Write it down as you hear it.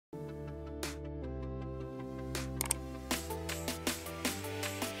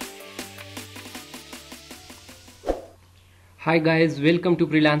Hi guys, welcome to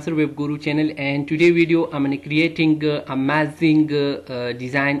Freelancer Web Guru channel, and today video I'm gonna creating amazing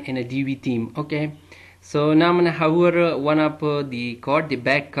design in a Divi theme. Okay, so now I'm gonna hover one up the card, the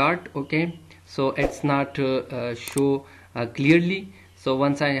back card. Okay, so it's not show clearly. So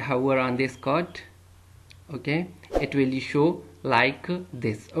once I hover on this card, okay, it will show like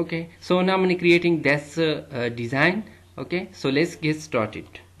this. Okay, so now I'm gonna creating this design. Okay, so let's get started.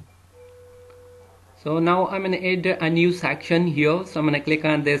 So now I'm going to add a new section here. So I'm going to click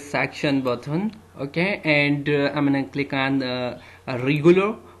on this section button. Okay, and I'm going to click on a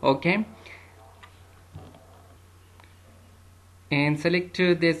regular. Okay, and select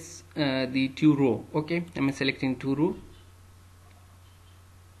this the two row. Okay, I'm selecting two row.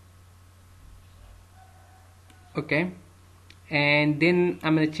 Okay, and then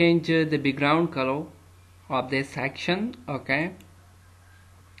I'm going to change the background color of this section. Okay,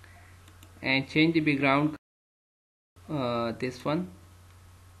 and change the background this one.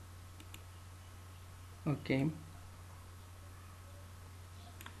 Okay,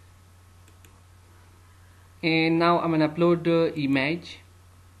 and now I'm gonna upload the image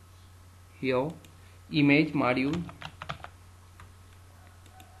here, image module,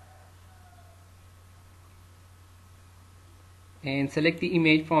 and select the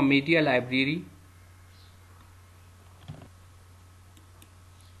image from media library.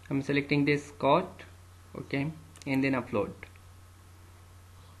 I'm selecting this card. Okay, and then upload.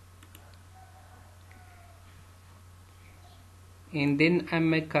 And then I'm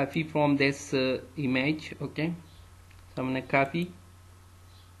gonna copy from this image. Okay, so I'm gonna copy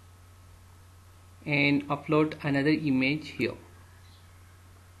and upload another image here.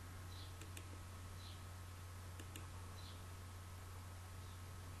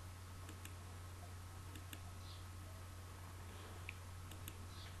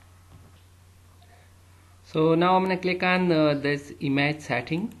 So now I'm gonna click on this image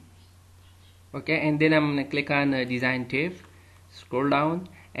setting. Okay, and then I'm gonna click on design tab, scroll down,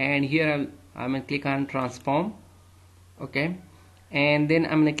 and here I'm gonna click on transform. Okay, and then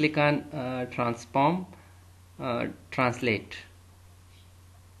I'm gonna click on transform translate.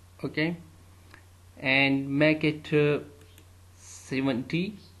 Okay, and make it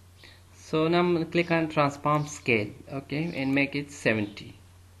 70. So now I'm gonna click on transform scale. Okay, and make it 70%.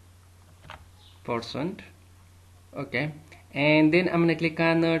 Okay, and then I'm gonna click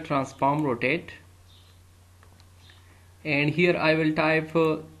on transform rotate, and here I will type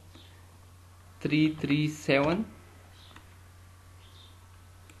 337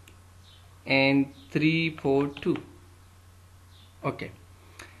 and 342. Okay,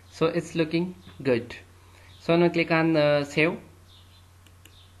 so it's looking good. So I'm gonna click on save,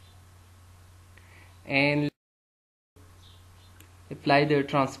 and apply the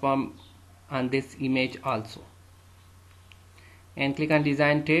transform on this image also, and click on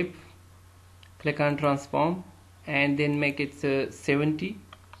design tab, click on transform, and then make it 70,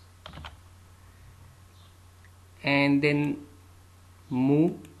 and then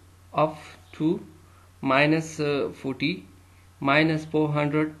move up to minus 40, minus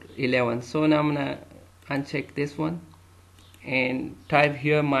 411. So now I'm gonna uncheck this one and type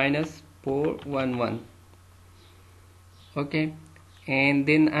here minus 411. Okay, and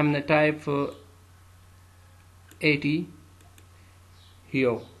then I'm gonna type 80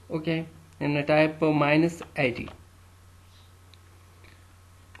 here. Okay, and I type minus 80,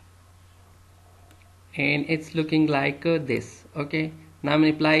 and it's looking like this. Okay, now I'm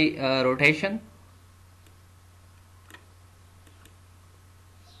gonna apply rotation,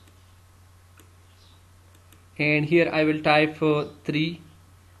 and here I will type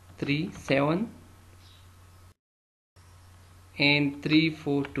 337 and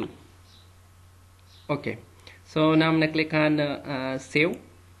 342. Okay, so now I'm gonna click on save.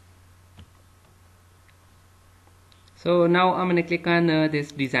 So now I'm gonna click on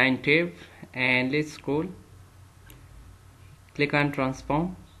this design tab, and let's scroll, click on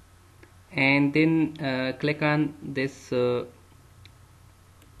transform, and then click on this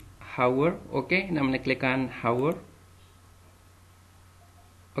hover. Okay, and I'm gonna click on hover.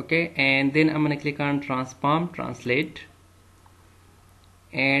 Okay, and then I'm gonna click on transform translate,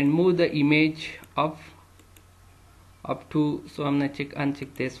 and move the image up to, so I'm gonna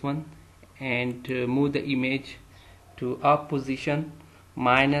uncheck this one, and move the image to up position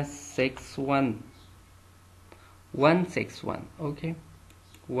minus 161. Okay,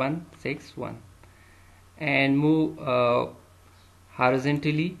 161, and move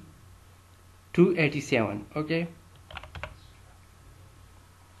horizontally 287. Okay,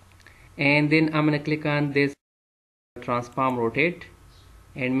 and then I'm gonna click on this transform rotate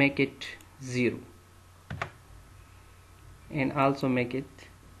and make it 0. and also make it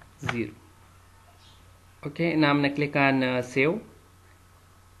 0. Okay, now I'm gonna click on save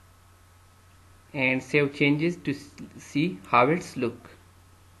and save changes to see how it's look.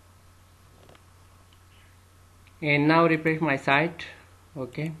 And now refresh my site.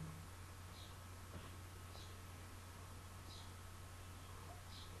 Okay,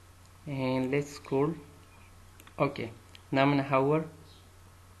 and let's scroll. Okay, now I'm gonna hover.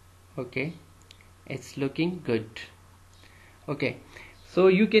 Okay, it's looking good. Okay, so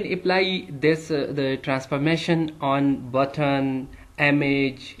you can apply this the transformation on button,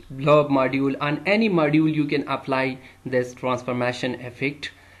 image, blob module. On any module you can apply this transformation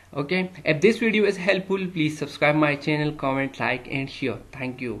effect. Okay, if this video is helpful, please subscribe my channel, comment, like and share.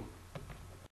 Thank you.